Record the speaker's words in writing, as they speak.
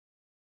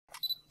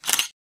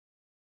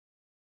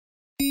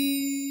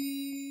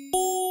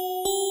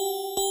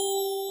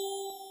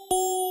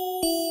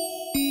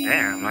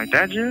Damn, like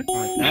that, Jit?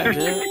 Like that,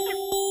 Jit?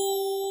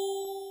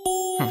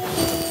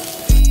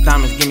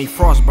 Diamonds give me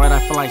frostbite, I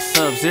feel like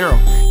Sub-Zero.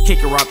 Kick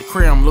her out the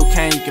crib, I'm Luke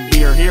Kane, you can be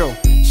her hero.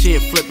 She'll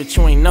flip it,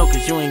 you ain't know,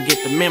 cause you ain't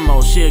get the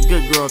memo. She a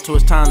good girl till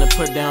it's time to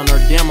put down her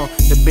demo.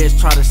 The bitch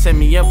try to set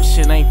me up, but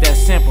shit ain't that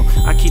simple.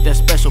 I keep that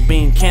special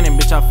bean cannon,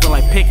 bitch, I feel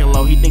like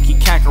Piccolo. He think he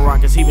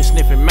Kakarot, cause he been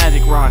sniffing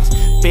magic rocks.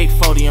 Big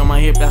 40 on my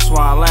hip, that's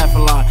why I laugh a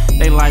lot.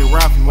 They like,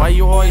 Ralfy, why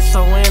you always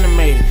so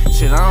animated?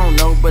 Shit, I don't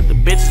know, but the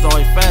bitch is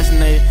always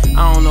fascinated.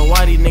 I don't know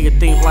why these niggas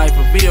think life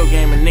a video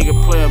game. A nigga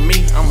play with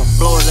me, I'ma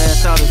blow his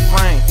ass out his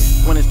frame.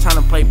 When it's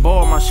time to play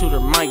ball, my shooter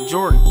Mike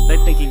Jordan. They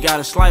think he got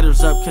his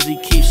sliders up cause he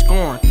keeps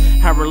scoring.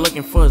 Have her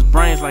looking for his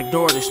brains like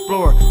Dora the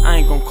Explorer. I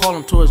ain't gon' call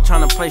him till it's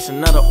trying to place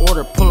another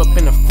order. Pull up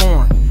in the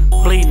foreign,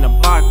 bleeding the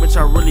box, bitch,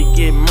 I really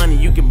get money,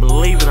 you can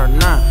believe it or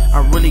not.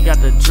 I really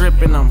got the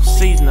drip and I'm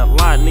seasoned a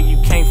lot. Nigga,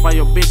 you can't find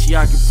your bitch, you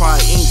occupy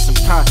eating some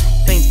cock.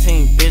 Think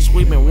team, bitch,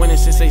 we been winning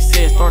since they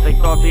said start. They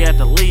thought they had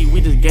to lead,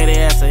 we just gave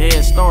their ass a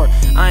head start.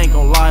 I ain't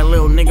gon' lie,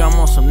 little nigga, I'm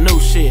on some new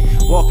shit.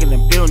 Walk in the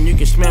building, you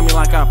can smell me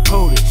like I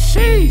pulled it.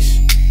 Sheesh.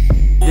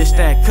 This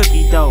that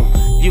cookie dough.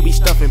 You be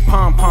stuffing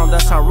pom-pom,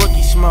 that's how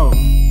rookies smoke.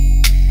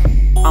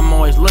 I'm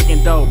always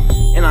looking dope,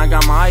 and I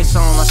got my ice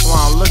on, that's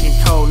why I'm looking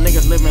cold.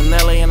 Niggas live in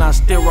LA and I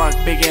still rock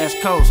big ass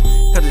coats.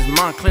 Cause it's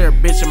Montclair,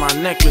 bitch, and my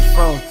necklace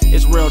froze.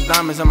 It's real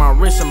diamonds on my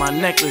wrist and my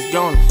necklace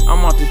going.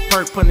 I'm off this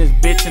perk, putting this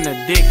bitch in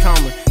a dick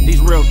coma. These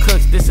real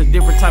cooks, this a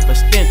different type of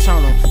stench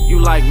on them. You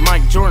like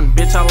Mike Jordan,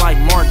 bitch, I like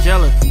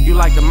Margiela. You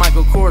like the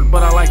Michael Kors,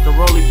 but I like the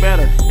Rollie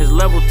better. It's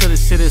level to the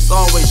shit, it's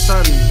always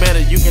something better.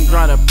 You can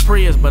drive the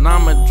Prius, but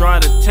I'ma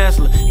drive the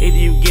Tesla. Either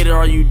you get it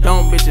or you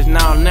don't, bitches,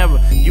 now or never.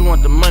 You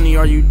want the money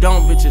or you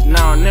don't, bitches,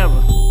 now or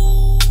never.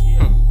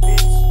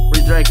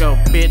 Free Draco,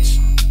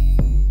 bitch.